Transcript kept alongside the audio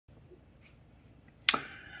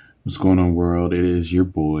What's going on, world? It is your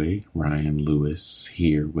boy, Ryan Lewis,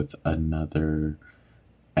 here with another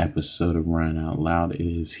episode of Ryan Out Loud. It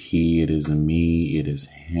is he, it is me, it is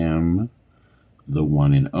him, the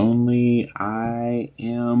one and only.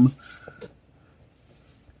 I'm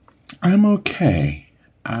okay.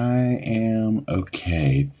 I am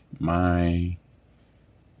okay. My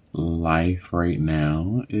life right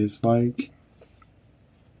now is like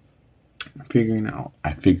I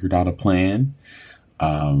figured out a plan.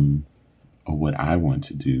 What I want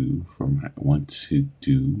to do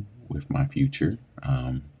with my future.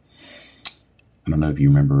 I don't know if you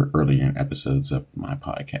remember earlier in episodes of my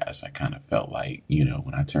podcast, I kind of felt like,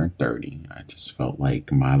 when I turned 30, I just felt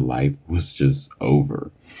like my life was just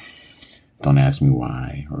over. Don't ask me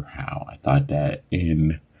why or how I thought that.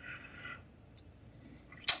 And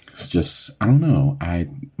it's just, I don't know.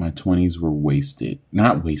 My 20s were wasted.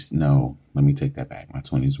 Not wasted. No, let me take that back. My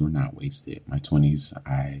 20s were not wasted. My 20s,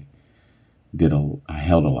 I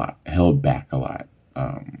held back a lot.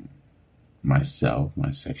 Myself,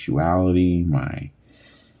 my sexuality,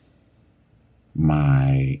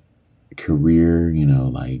 my career,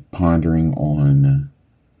 like pondering on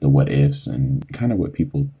the what ifs and kind of what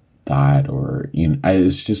people thought, or,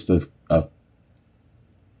 it's just a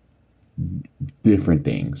different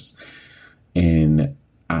things. And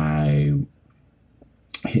I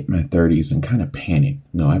hit my 30s and kind of panicked.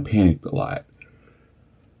 No, I panicked a lot.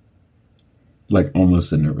 Like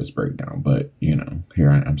almost a nervous breakdown, but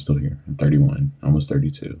I'm still here. I'm 31, almost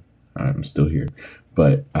 32. I'm still here,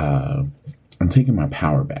 but I'm taking my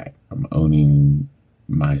power back. I'm owning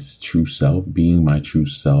my true self, being my true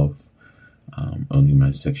self, owning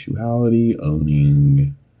my sexuality,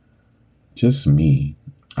 owning just me.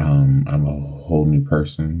 I'm a whole new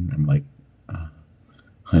person. I'm like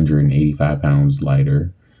 185 pounds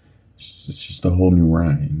lighter. It's just a whole new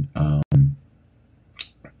Ryan.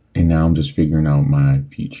 And now I'm just figuring out my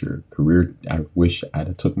future career. I wish I'd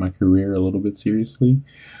have took my career a little bit seriously.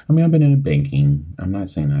 I mean, I've been in banking. I'm not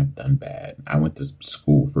saying I've done bad. I went to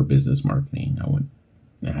school for business marketing.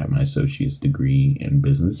 I have my associate's degree in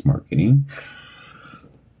business marketing.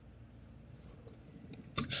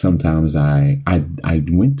 Sometimes I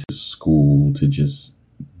went to school to just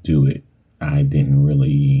do it. I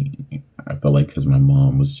felt like because my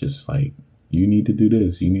mom was just like, you need to do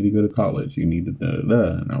this. You need to go to college. You need to da da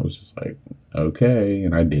da. And I was just like, okay.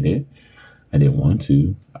 And I did it. I didn't want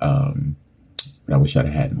to. But I wish I'd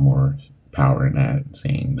had more power in that,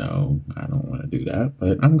 saying, no, I don't want to do that.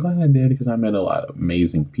 But I'm glad I did, because I met a lot of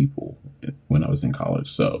amazing people when I was in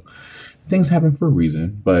college. So things happen for a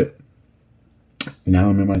reason. But now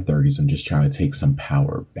I'm in my 30s. I'm just trying to take some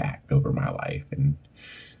power back over my life and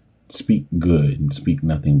speak good and speak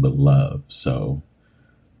nothing but love. So,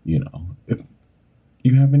 if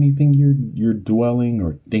you have anything you're dwelling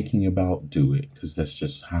or thinking about, do it, because that's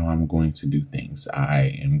just how I'm going to do things.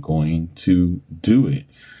 I am going to do it.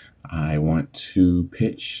 I want to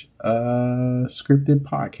pitch a scripted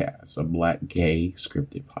podcast, a Black gay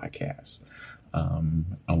scripted podcast.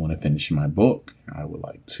 I want to finish my book. I would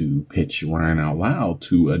like to pitch Ryan Out Loud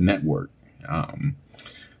to a network.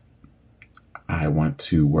 I want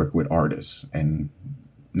to work with artists and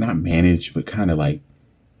not manage, but kind of like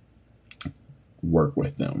work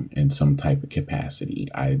with them in some type of capacity.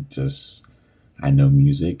 I know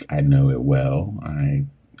music. I know it well. I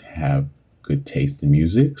have good taste in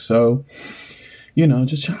music. So, I want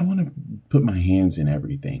to put my hands in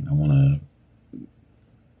everything. I want to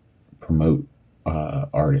promote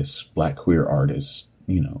artists, Black queer artists,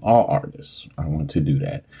 all artists. I want to do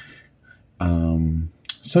that.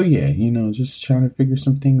 So yeah, just trying to figure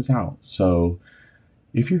some things out. So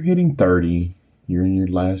if you're hitting 30, you're in your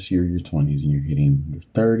last year of your 20s and you're hitting your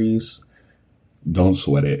 30s, don't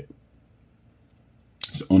sweat it.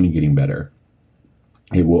 It's only getting better.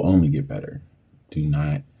 It will only get better. Do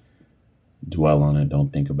not dwell on it.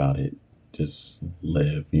 Don't think about it. Just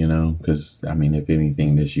live, because, if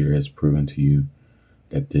anything, this year has proven to you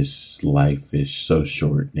that this life is so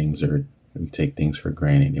short. We take things for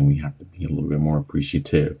granted, and we have to be a little bit more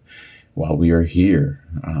appreciative while we are here.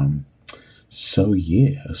 So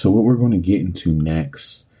what we're going to get into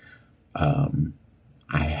next, I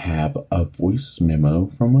have a voice memo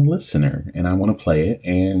from a listener, and I want to play it,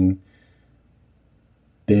 and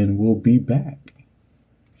then we'll be back.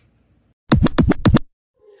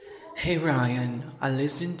 Hey Ryan, I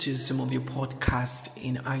listened to some of your podcasts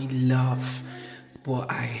and I love what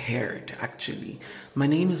I heard actually. My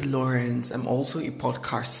name is Lawrence. I'm also a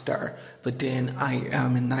podcaster, but then I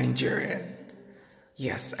am a Nigerian.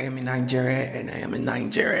 Yes, I am a Nigerian and I am a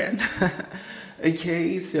Nigerian.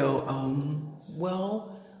 Okay, so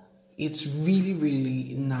well, It's really,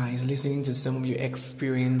 really nice listening to some of your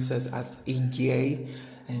experiences as a gay.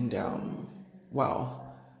 And wow,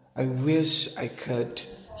 I wish I could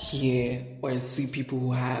hear or see people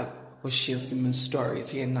who have or share similar stories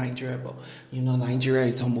here in Nigeria. But Nigeria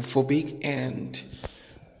is homophobic, and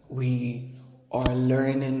we are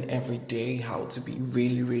learning every day how to be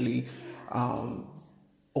really, really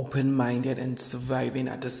open minded and surviving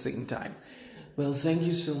at the same time. Well, thank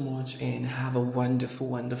you so much and have a wonderful,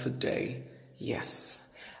 wonderful day. Yes,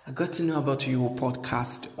 I got to know about your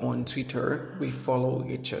podcast on Twitter. We follow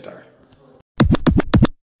each other.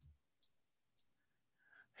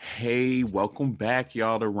 Hey, welcome back,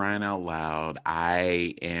 y'all, to Ryan Out Loud.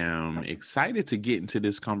 I am excited to get into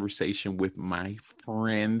this conversation with my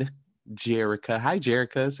friend, Jerica. Hi,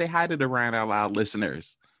 Jerica. Say hi to the Ryan Out Loud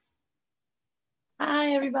listeners.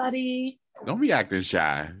 Hi, everybody. Don't be acting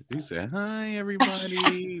shy. You said, hi,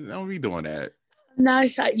 everybody. Don't be doing that. Not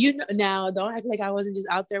shy. Now, don't act like I wasn't just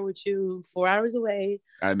out there with you 4 hours away.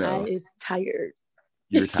 I know. I is tired.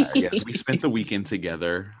 You're tired. Yes, we spent the weekend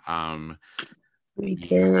together. We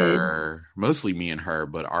did. Mostly me and her,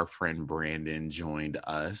 but our friend Brandon joined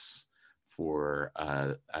us for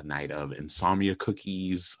a night of insomnia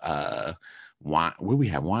cookies, wine. What we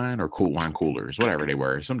have, wine or cool wine coolers, whatever they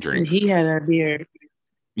were, some drink. He had a beer.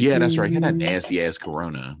 Yeah, that's right. He had that nasty ass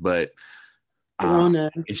Corona, but Corona.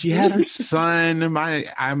 And she had her son.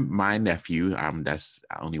 My nephew. That's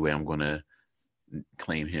the only way I'm gonna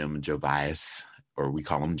claim him, Jovias, or we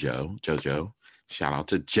call him Jojo. Shout out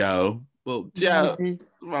to Joe. Well, Joe,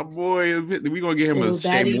 my boy. We're gonna get him a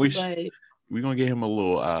Shea Moisture. We're gonna get him a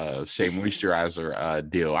little Shea Moisturizer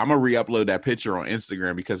deal. I'm gonna re-upload that picture on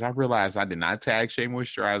Instagram because I realized I did not tag Shea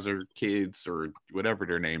Moisturizer kids or whatever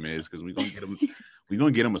their name is, because we're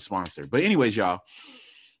gonna get them a sponsor. But anyways, y'all.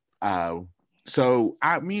 So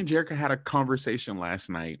me and Jerica had a conversation last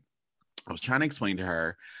night. I was trying to explain to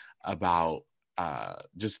her about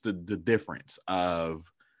just the difference of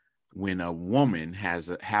when a woman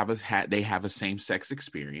they have a same-sex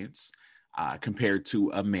experience compared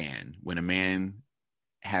to a man. When a man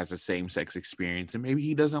has a same-sex experience and maybe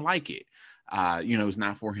he doesn't like it, it's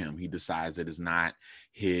not for him. He decides that it's not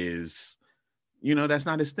his, that's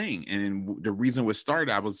not his thing. And the reason it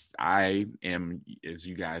started, I am, as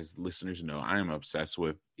you guys listeners know, I am obsessed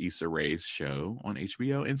with Issa Rae's show on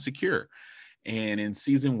HBO, Insecure. And in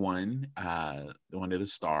season 1, one of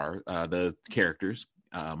the characters,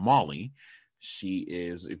 Molly, she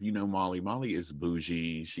is, if you know Molly is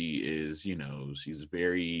bougie. She is, she's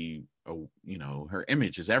very, her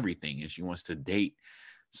image is everything. And she wants to date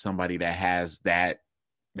somebody that has that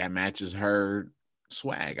matches her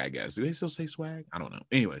swag, I guess. Do they still say swag? I don't know.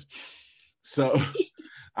 Anyways, so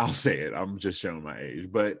I'll say it. I'm just showing my age,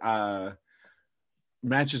 but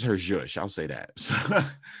matches her zhush. I'll say that.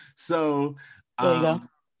 So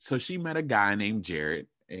she met a guy named Jared,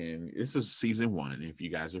 and this is season 1. If you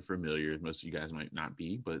guys are familiar, most of you guys might not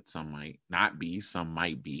be, but some might not be. Some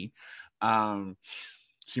might be.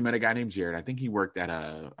 She met a guy named Jared. I think he worked at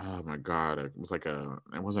oh my God, it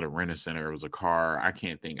wasn't a rent-a-center. It was a car. I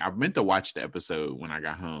can't think. I meant to watch the episode when I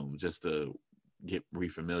got home just to get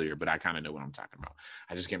re-familiar, but I kind of know what I'm talking about.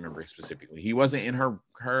 I just can't remember it's He wasn't in her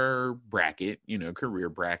bracket, career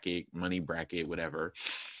bracket, money bracket, whatever.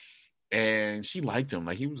 And she liked him.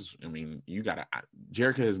 Like, he was,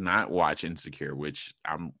 Jerica has not watched Insecure, which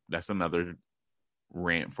that's another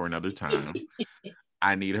rant for another time.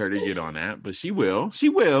 I need her to get on that, but she will. I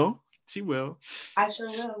sure will.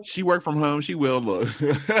 She worked from home. She will. Look.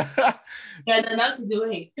 Got nothing else to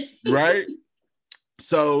do. Right?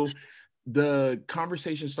 So the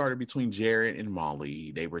conversation started between Jared and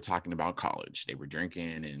Molly. They were talking about college. They were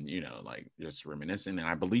drinking and, just reminiscing. And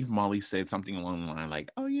I believe Molly said something along the line like,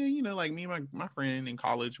 oh, yeah, like me and my friend in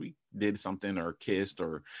college, we did something or kissed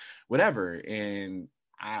or whatever. And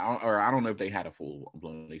I don't know if they had a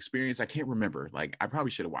full-blown experience. I can't remember. Like, I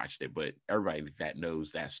probably should have watched it, but everybody that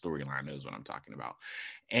knows that storyline knows what I'm talking about.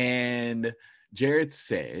 And Jared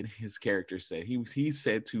said, his character said, he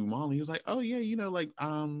said to Molly, he was like, oh yeah,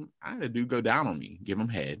 I had a dude go down on me, give him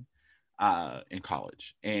head in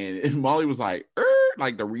college. And Molly was like,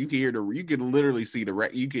 like you could literally see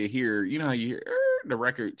you could hear, how you hear the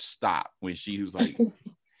record stop when she was like,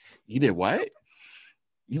 you did what?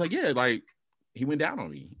 You're like, yeah, like he went down on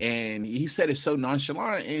me. And he said it so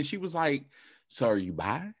nonchalant. And she was like, so are you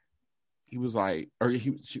bi? He was like,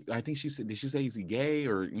 I think she said, did she say, is he gay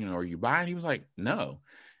or, are you bi? And he was like, no.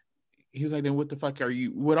 He was like, then what the fuck are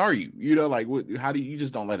you? What are you? How do you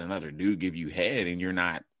just don't let another dude give you head and you're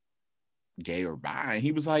not gay or bi? And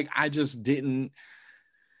he was like, I just didn't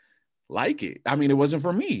like it. I mean, it wasn't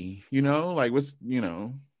for me,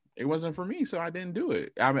 it it wasn't for me, so I didn't do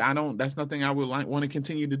it. I mean, I don't. That's nothing I would want to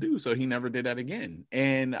continue to do. So he never did that again.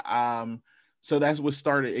 And so that's what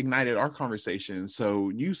ignited our conversation. So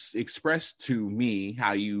you expressed to me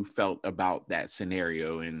how you felt about that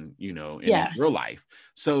scenario, and in real life.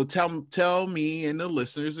 So tell me and the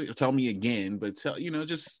listeners, tell me again, but tell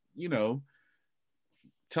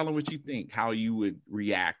them what you think, how you would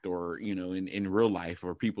react, or in real life,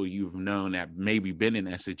 or people you've known that maybe been in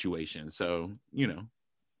that situation. So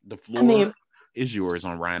the floor is yours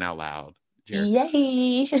on Ryan Out Loud. Jerica.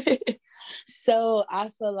 Yay. So I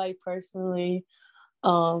feel like personally,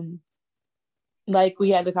 like we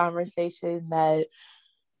had the conversation that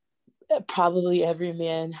probably every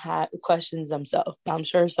man questions themselves. I'm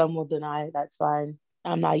sure some will deny it. That's fine.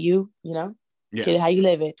 I'm not you, yes. Get it how you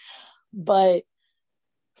live it. But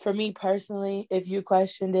for me personally, if you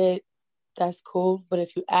questioned it, that's cool. But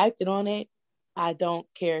if you acted on it, I don't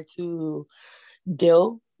care to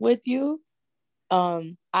deal with you.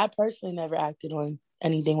 I personally never acted on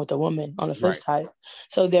anything with a woman on the flip side.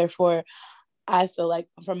 So therefore, I feel like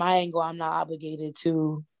from my angle, I'm not obligated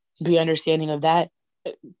to be understanding of that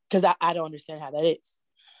because I don't understand how that is.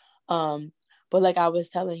 But like I was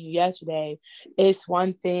telling you yesterday, it's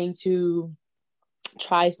one thing to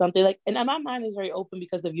try something like, and my mind is very open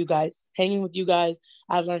because of you guys. Hanging with you guys,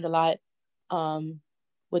 I've learned a lot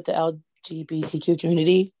with the LGBTQ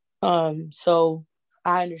community. So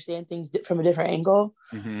I understand things from a different angle.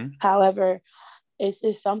 Mm-hmm. However, it's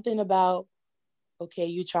just something about, okay,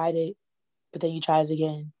 you tried it, but then you tried it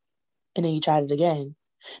again, and then you tried it again.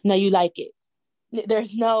 Now you like it.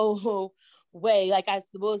 There's no way. Like what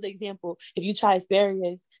was the example? If you try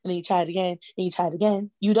asparagus and then you try it again and you try it again,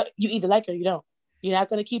 you either like it or you don't. You're not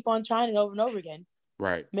going to keep on trying it over and over again.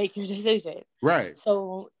 Right. Make your decision. Right.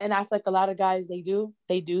 So, and I feel like a lot of guys, they do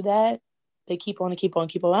that. They keep on and keep on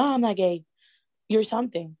and keep on. Oh, I'm not gay. You're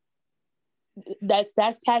something. That's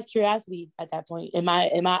past curiosity at that point in my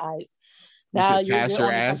eyes. Now you're past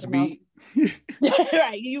your ass beat.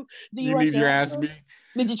 Right. You need your ass beat.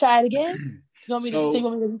 Did you try it again? You want me to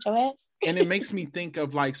beat your ass? And it makes me think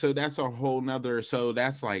of like, so that's a whole nother. So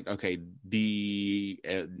that's like, okay,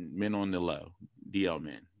 men on the low, DL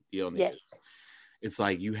men, yes. It's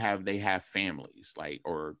like they have families, like,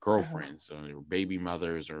 or girlfriends or baby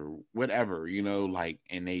mothers or whatever, like,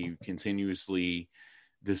 and they continuously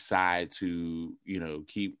decide to,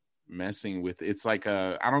 keep messing with. It's like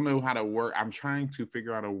I don't know how to work. I'm trying to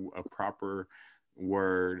figure out a proper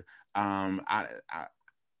word.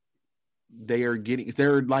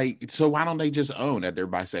 They're like, so why don't they just own that they're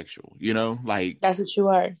bisexual? Like, that's what you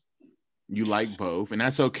are. You like both, and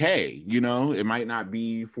that's okay. It might not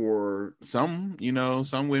be for some,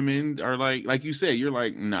 some women are like you said, you're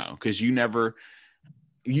like, no, because you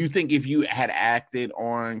think if you had acted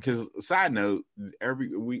on, because side note,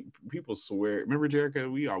 people swear, remember Jerica,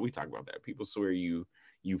 we talk about that. People swear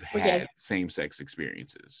you've had same-sex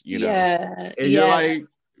experiences, Yeah. And you're like,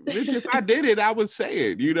 bitch, if I did it, I would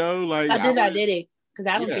say it, like I did it because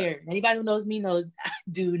I don't care. Anybody who knows me knows I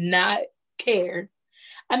do not care.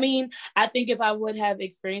 I mean, I think if I would have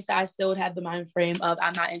experienced it, I still would have the mind frame of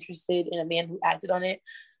I'm not interested in a man who acted on it.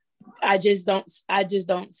 I just don't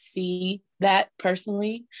see that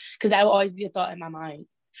personally, because that will always be a thought in my mind.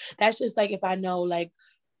 That's just like if I know, like,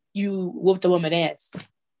 you whooped a woman's ass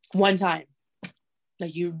one time,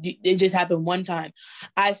 like it just happened one time,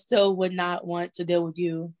 I still would not want to deal with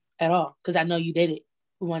you at all because I know you did it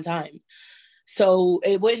one time. So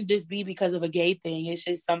it wouldn't just be because of a gay thing. It's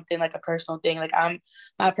just something like a personal thing. Like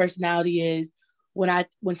my personality is when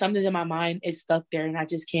something's in my mind, it's stuck there and I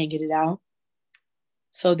just can't get it out.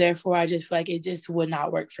 So therefore, I just feel like it just would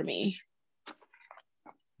not work for me.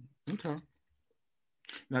 Okay.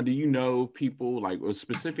 Now, do you know people like,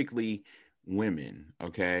 specifically women?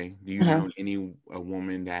 Okay. Do you know a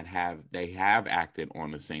woman that have acted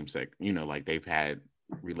on the same sex? Like they've had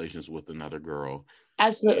relations with another girl.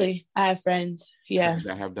 Absolutely. I have friends. Yeah.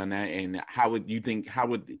 That have done that. And how would you think, I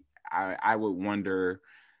would wonder,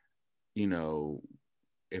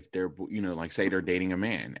 if they're, like say they're dating a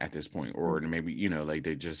man at this point, or maybe, like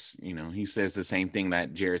they just, he says the same thing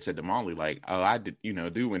that Jared said to Molly, like, oh, I did,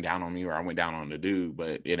 dude went down on me, or I went down on the dude,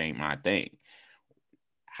 but it ain't my thing.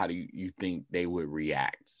 How do you think they would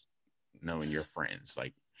react knowing your friends?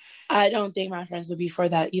 Like, I don't think my friends would be for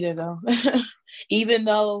that either, though. Even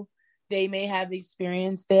though they may have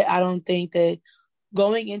experienced it, I don't think that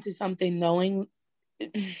going into something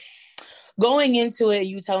going into it,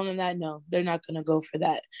 you telling them that, no, they're not going to go for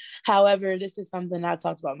that. However, this is something I've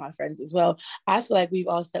talked about with my friends as well. I feel like we've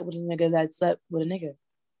all slept with a nigga that slept with a nigga.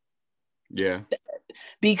 Yeah.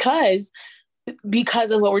 Because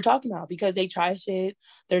because of what we're talking about, because they try shit,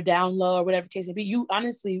 they're down low or whatever case may be. You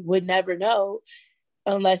honestly would never know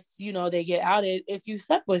unless, you know, they get outed if you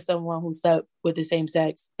slept with someone who slept with the same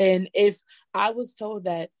sex. And if I was told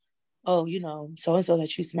that, oh, you know, so-and-so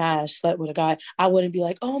that you smashed slept with a guy, I wouldn't be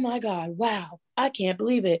like, oh my God, wow, I can't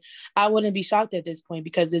believe it. I wouldn't be shocked at this point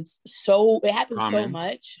because it happens common. So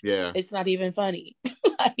much. Yeah. It's not even funny.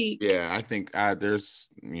 Like, yeah, I think there's,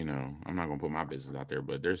 you know, I'm not gonna put my business out there,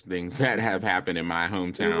 but there's things that have happened in my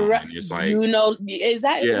hometown. Right. And it's like, you know,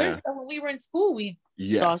 exactly. Yeah. When we were in school, we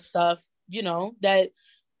saw stuff, you know, that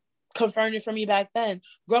confirmed it for me back then.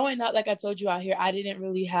 Growing up, like I told you out here, I didn't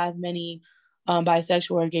really have many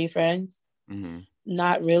bisexual or gay friends. Mm-hmm.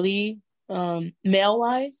 Not really. Male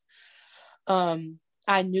wise.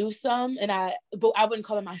 I knew some, but I wouldn't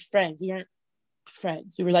call them my friends. We weren't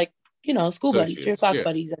friends. We were like, you know, school buddies, 3 o'clock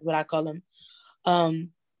buddies, that's what I call them.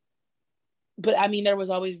 But I mean, there was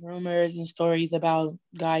always rumors and stories about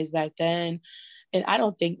guys back then. And I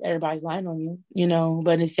don't think everybody's lying on you, you know,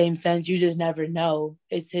 but in the same sense, you just never know.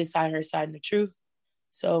 It's his side, her side, and the truth.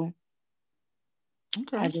 So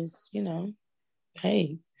okay. I just, you know,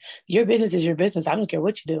 hey, your business is your business. I don't care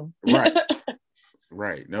what you do. Right.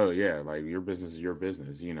 Right. No, yeah. Like your business is your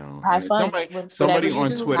business, you know. Have fun. Somebody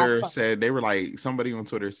on Twitter said,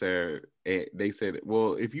 they said,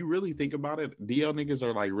 well, if you really think about it, DL niggas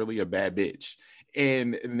are like really a bad bitch.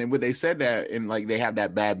 And then when they said that, and like they have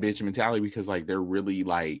that bad bitch mentality because like they're really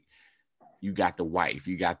like, you got the wife,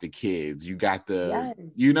 you got the kids, you got the,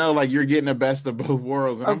 you know, like you're getting the best of both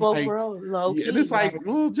worlds. And I'm both like, worlds, low key, and it's like,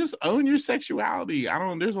 well, just own your sexuality.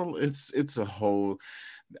 It's a whole.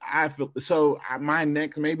 I feel so.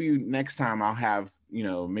 Maybe next time I'll have, you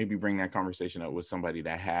know, maybe bring that conversation up with somebody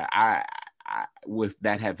that have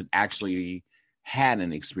actually had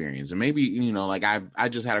an experience, and maybe, you know, like I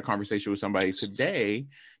just had a conversation with somebody today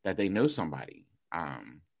that they know somebody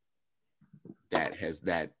that has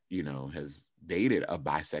dated a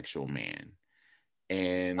bisexual man,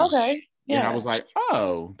 and okay. Yeah. And I was like,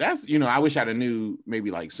 oh, that's, you know, I wish I'd have knew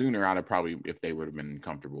maybe like sooner. I'd have probably, if they would have been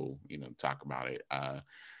comfortable, you know, talk about it,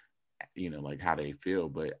 you know, like how they feel.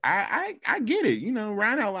 But I get it. You know,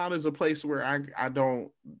 Ryan Out Loud is a place where I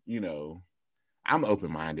don't, you know, I'm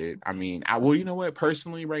open-minded. I mean, well, you know what,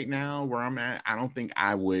 personally right now where I'm at, I don't think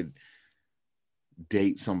I would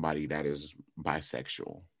date somebody that is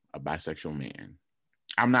bisexual, a bisexual man.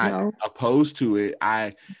 I'm not opposed to it.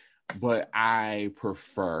 But I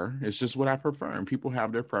prefer, it's just what I prefer, and people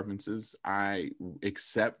have their preferences. I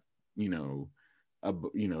accept, you know,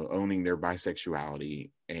 owning their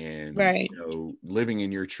bisexuality and you know, living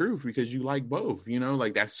in your truth because you like both, you know,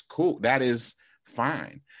 like that's cool. That is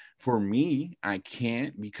fine. For me, I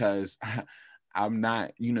can't, because I'm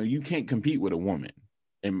not, you know, you can't compete with a woman,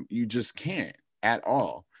 and you just can't at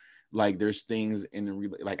all. Like there's things in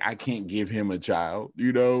the like I can't give him a child,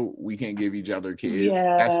 you know, we can't give each other kids.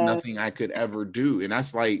 Yeah. That's nothing I could ever do. And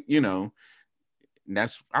that's like, you know,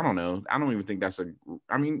 that's, I don't know. I don't even think that's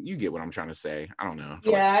I mean, you get what I'm trying to say. I don't know.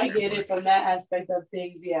 I get it from that aspect of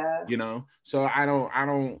things. Yeah. You know, so I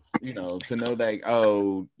don't, you know, to know that,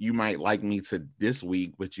 oh, you might like me to this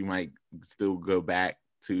week, but you might still go back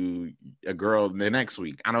to a girl the next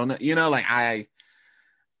week. I don't know. You know, like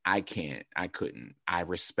I couldn't. I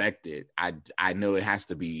respect it. I know it has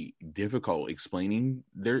to be difficult explaining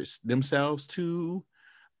themselves to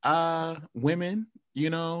women, you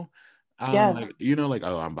know. Like, you know, like,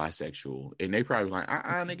 oh, I'm bisexual, and they probably like,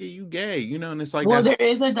 nigga, you gay, you know. And it's like, well, there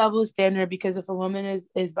is a double standard, because if a woman is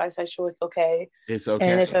bisexual, it's okay. It's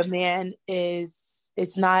okay. And if a man is,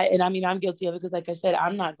 it's not. And I mean, I'm guilty of it, because like I said,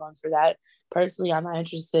 I'm not going for that personally. I'm not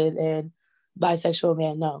interested in bisexual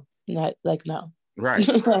man. No, not like, no. Right.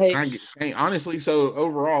 Honestly, so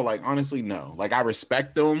overall, like, honestly, no. Like, I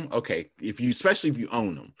respect them. Okay. Especially if you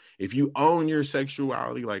own them. If you own your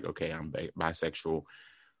sexuality, like, okay, I'm bisexual.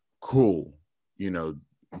 Cool. You know,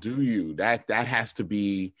 do you? That has to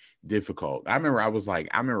be difficult. I remember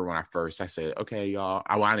when I said, okay, y'all,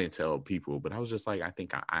 I didn't tell people, but I was just like, I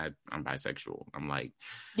think I'm bisexual. I'm like,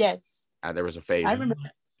 yes. There was a phase. I remember.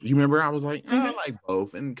 You remember? I was like, I like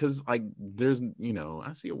both. And because, like, there's, you know,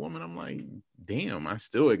 I see a woman, I'm like, damn, I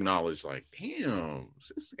still acknowledge, like, damn,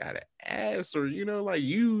 she's got an ass, or, you know, like,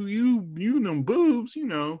 you them boobs, you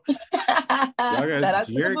know. Shout out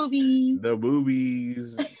to the boobies. The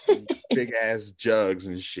boobies, big ass jugs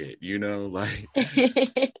and shit, you know, like,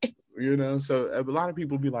 you know. So a lot of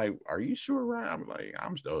people be like, are you sure, Ryan? I'm like,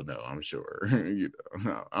 I'm sure. You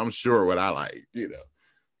know, I'm sure what I like, you know.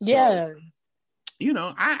 So, yeah. You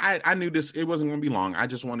know, I knew this, it wasn't going to be long. I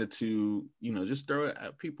just wanted to, you know, just throw it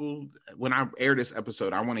at people. When I air this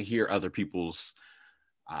episode, I want to hear other people's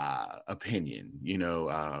opinion,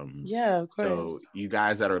 Yeah, of course. So you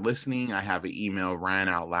guys that are listening, I have an email,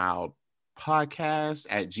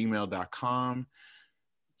 ryanOutloudpodcast@gmail.com.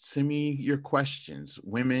 Send me your questions,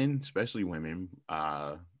 women, especially women,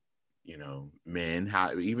 men,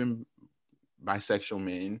 how even bisexual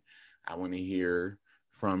men. I want to hear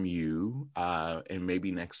from you, and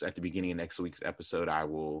maybe at the beginning of next week's episode, I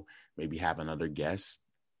will maybe have another guest,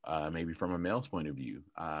 maybe from a male's point of view.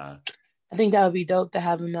 I think that would be dope to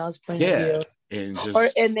have a male's point of view, and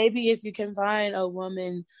maybe if you can find a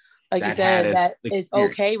woman, like you said, that is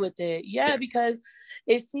okay with it. Yeah, because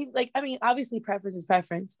it seems like, obviously preference is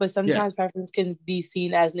preference, but sometimes preference can be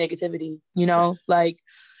seen as negativity. Like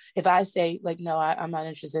if I say like, no, I'm not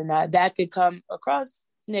interested in that could come across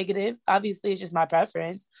negative. Obviously, it's just my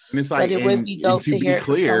preference. And it's like, but it would be dope to hear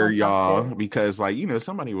clear, y'all, because like,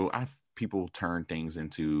 somebody people turn things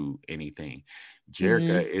into anything.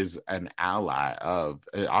 Jerica is an ally of,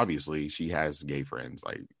 obviously she has gay friends.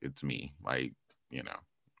 Like it's me, like,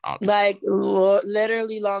 obviously. Like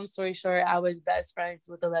literally, long story short, I was best friends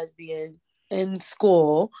with a lesbian in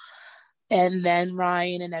school. And then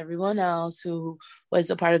Ryan and everyone else who was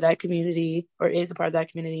a part of that community or is a part of that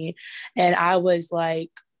community. And I was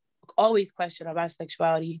like, always questioned about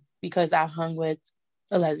sexuality because I hung with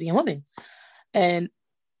a lesbian woman. And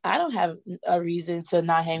I don't have a reason to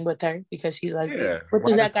not hang with her because she's lesbian. Yeah. What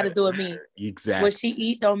does that got to do with me? Exactly. What she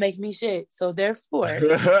eat don't make me shit. So therefore,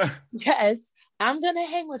 yes, I'm going to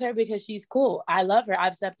hang with her because she's cool. I love her.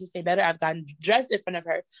 I've slept to stay better. I've gotten dressed in front of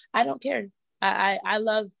her. I don't care. I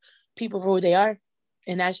love people for who they are,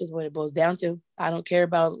 and that's just what it boils down to. I don't care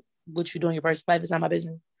about what you do in your personal life. It's not my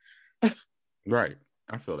business. Right.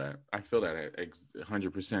 I feel that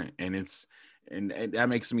 100%. And that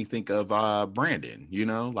makes me think of Brandon,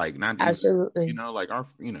 like not absolutely, like our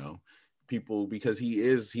people, because he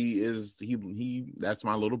that's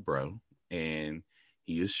my little bro, and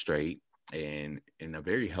he is straight and in a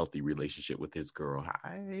very healthy relationship with his girl.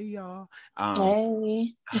 Hi y'all.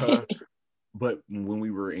 Hey. But when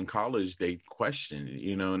we were in college, they questioned,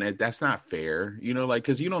 and that's not fair, like,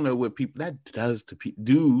 because you don't know what people that does to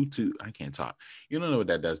I can't talk. You don't know what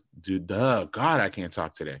that does to God, I can't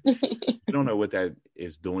talk today. You don't know what that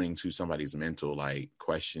is doing to somebody's mental, like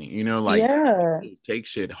questioning, like take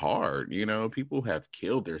shit hard. People have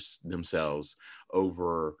killed themselves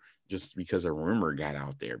over just because a rumor got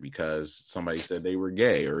out there because somebody said they were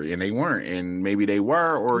gay and they weren't, and maybe they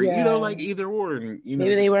were, or like either or, and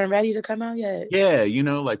maybe they weren't ready to come out yet. Yeah,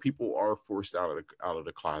 like people are forced out of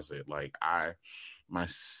the closet. Like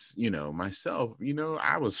myself,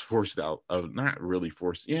 I was forced out of, not really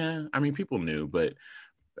forced. Yeah, I mean people knew, but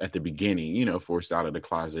at the beginning, forced out of the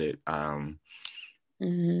closet.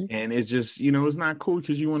 And it's just, it's not cool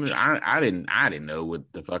because I didn't know what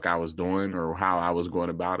the fuck I was doing or how I was going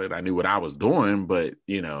about it. I knew what I was doing, but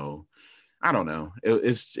I don't know.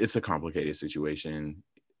 It's a complicated situation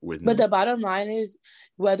but the bottom line is,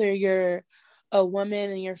 whether you're a woman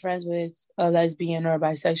and you're friends with a lesbian or a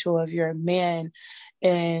bisexual, if you're a man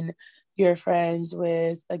and you're friends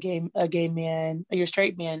with a gay man, or you're a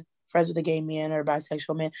straight man friends with a gay man or a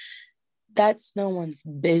bisexual man, that's no one's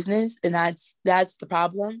business, and that's the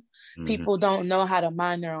problem. People don't know how to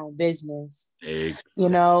mind their own business.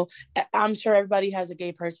 Exactly. I'm sure everybody has a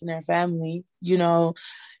gay person in their family.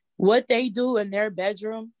 What they do in their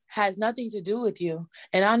bedroom has nothing to do with you.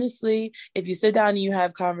 And honestly, if you sit down and you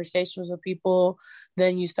have conversations with people,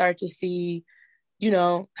 then you start to see,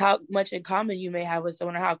 how much in common you may have with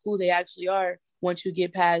someone or how cool they actually are once you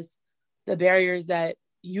get past the barriers that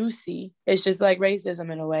you see. It's just like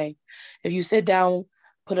racism in a way. If you sit down,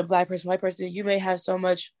 put a black person, white person, you may have so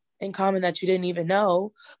much in common that you didn't even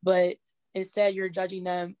know, but instead you're judging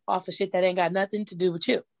them off of shit that ain't got nothing to do with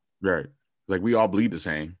you. Right. Like we all bleed the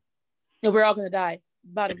same. And we're all going to die.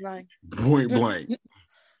 Bottom line. Point blank.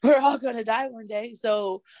 We're all going to die one day.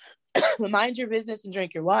 So mind your business and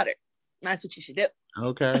drink your water. That's what you should do.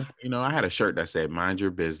 Okay. I had a shirt that said, mind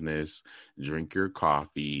your business, drink your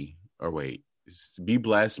coffee, or wait, be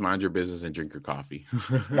blessed, mind your business, and drink your coffee.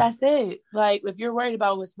 That's it. Like, if you're worried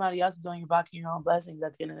about what somebody else is doing, you're blocking your own blessings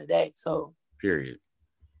at the end of the day. So, period.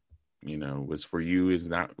 What's for you is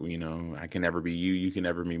not, I can never be you. You can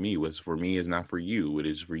never be me. What's for me is not for you. What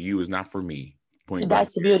is for you is not for me. Point blank.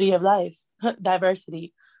 That's the beauty of life.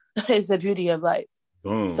 Diversity is the beauty of life.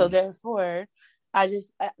 Boom. So therefore,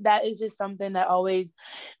 that is just something that always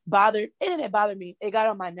bothered me. It got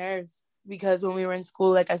on my nerves because when we were in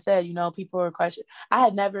school, like I said, people were questioning. I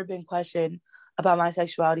had never been questioned about my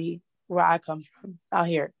sexuality where I come from out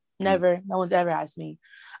here. Never. No one's ever asked me.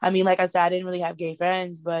 I mean, like I said, I didn't really have gay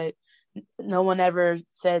friends, but no one ever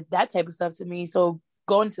said that type of stuff to me. So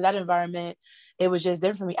going to that environment, it was just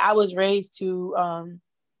different for me. I was raised to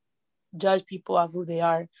judge people off who they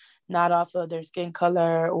are, not off of their skin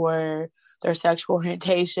color or their sexual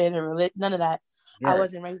orientation or none of that. Right. I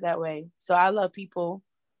wasn't raised that way. So I love people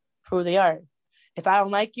for who they are. If I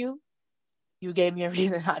don't like you, you gave me a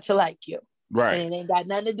reason not to like you. Right. And it ain't got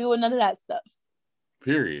nothing to do with none of that stuff.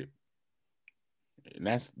 Period. And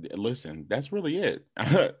that's really it.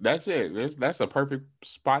 That's it. That's a perfect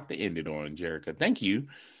spot to end it on, Jerica. Thank you.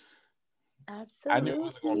 Absolutely. I knew it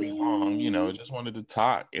wasn't going to be long, just wanted to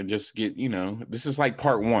talk and just get, this is like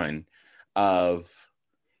part 1 of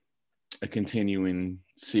a continuing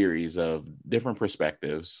series of different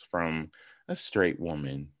perspectives from a straight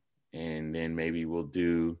woman. And then maybe we'll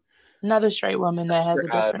do another straight woman that has a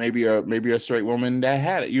different... maybe a straight woman that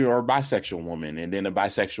had it, or a bisexual woman, and then a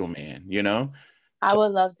bisexual man, I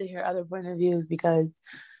would love to hear other point of views, because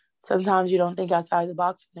sometimes you don't think outside the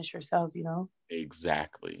box finish yourself,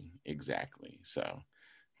 Exactly. So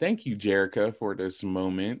thank you, Jerica, for this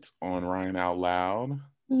moment on Ryan Out Loud.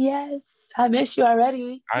 Yes, I miss you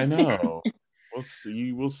already. I know.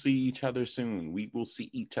 We'll see each other soon. We will see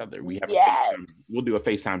each other. We have we'll do a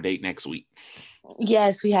FaceTime date next week.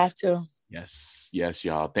 Yes, we have to. Yes,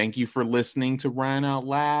 y'all. Thank you for listening to Ryan Out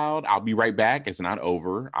Loud. I'll be right back. It's not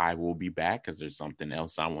over. I will be back because there's something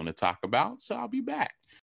else I want to talk about. So I'll be back.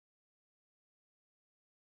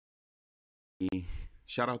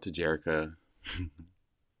 Shout out to Jerica.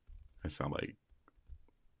 I sound like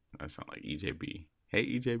EJB. Hey,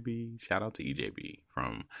 EJB. Shout out to EJB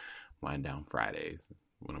from Wind Down Fridays,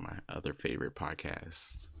 one of my other favorite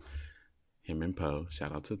podcasts. Him and Poe.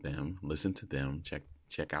 Shout out to them. Listen to them.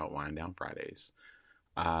 Check out Wind Down Fridays.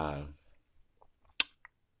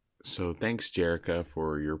 So thanks, Jerica,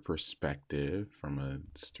 for your perspective from a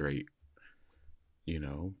straight,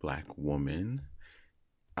 Black woman.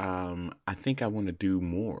 I think I want to do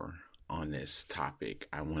more on this topic.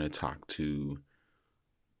 I want to talk to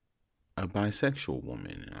a bisexual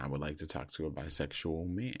woman, and I would like to talk to a bisexual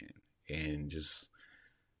man and just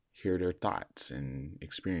hear their thoughts and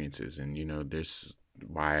experiences. And, this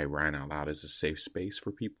why Ryan Out Loud is a safe space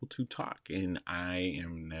for people to talk. And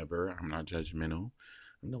I'm not judgmental.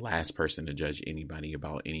 I'm the last person to judge anybody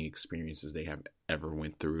about any experiences they have ever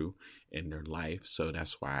went through in their life. So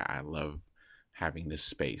that's why I love having this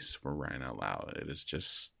space for Ryan Out Loud. It is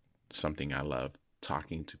just something I love,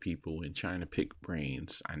 talking to people and trying to pick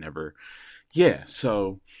brains.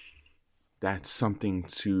 So that's something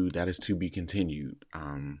that is to be continued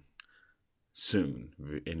soon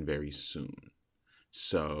and very soon.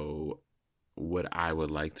 So what I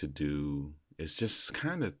would like to do is just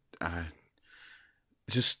kind of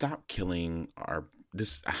just stop killing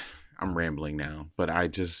I'm rambling now, but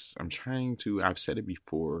I'm trying to, I've said it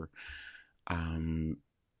before,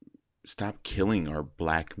 stop killing our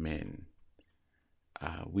Black men.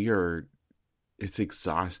 It's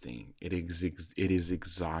exhausting. It is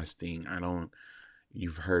exhausting.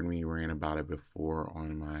 You've heard me rant about it before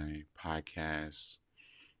on my podcast,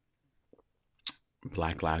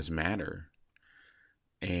 Black Lives Matter.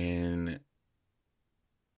 And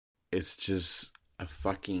it's just a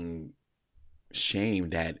fucking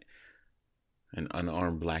shame that an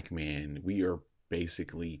unarmed Black man, we are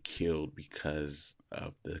basically killed because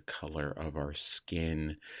of the color of our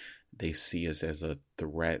skin. They see us as a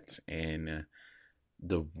threat, and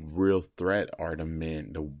the real threat are the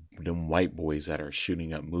men, the white boys that are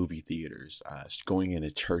shooting up movie theaters, going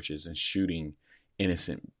into churches and shooting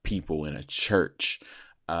innocent people in a church.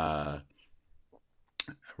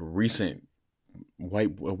 Recent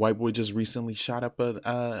white boy just recently shot up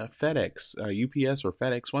a FedEx, UPS or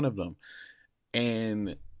FedEx, one of them,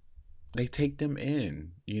 and they take them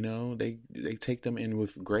in. They take them in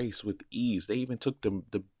with grace, with ease. They even took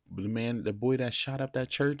the boy that shot up that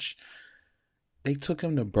church. They took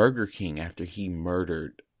him to Burger King after he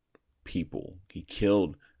murdered people. He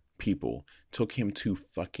killed people. Took him to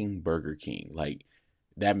fucking Burger King. Like,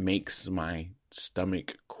 that makes my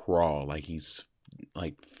stomach crawl. Like, he's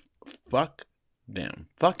like, fuck them.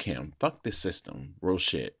 Fuck him. Fuck the system. Real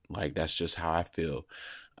shit. Like, that's just how I feel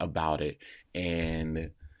about it. And,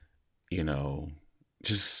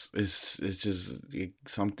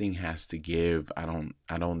 something has to give. I don't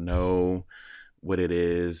know what it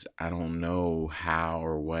is. I don't know how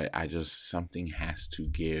or what. Something has to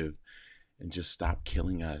give, and just stop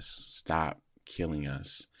killing us. Stop killing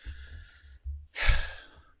us.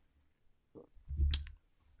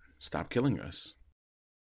 Stop killing us.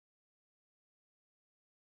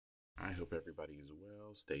 I hope everybody is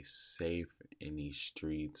well. Stay safe in these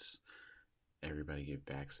streets. Everybody get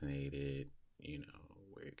vaccinated.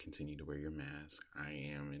 continue to wear your mask. I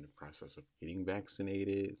am in the process of getting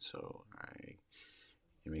vaccinated, so I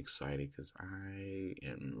am excited because I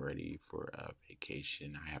am ready for a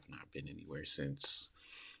vacation. I have not been anywhere since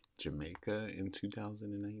Jamaica in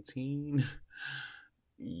 2019.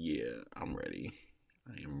 Yeah, I'm ready.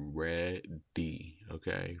 I am ready.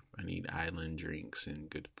 Okay. I need island drinks and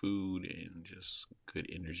good food and just good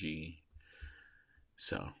energy.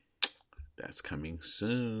 So that's coming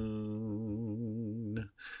soon.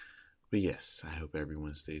 But yes, I hope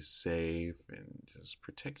everyone stays safe and just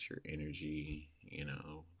protect your energy. You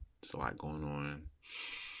know, it's a lot going on.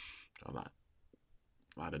 A lot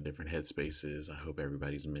of different headspaces. I hope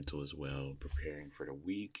everybody's mental as well, preparing for the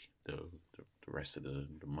week, the rest of the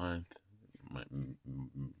month.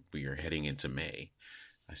 We are heading into May.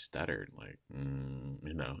 I stuttered,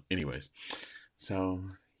 anyways. So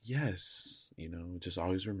yes, just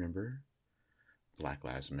always remember, Black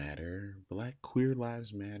Lives Matter, Black Queer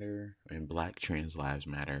Lives Matter, and Black Trans Lives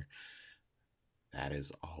Matter. That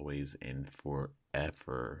is always and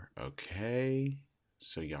forever, okay?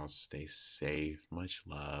 So y'all stay safe. Much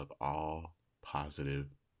love. All positive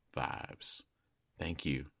vibes. Thank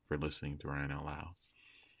you for listening to Ryan Out Loud.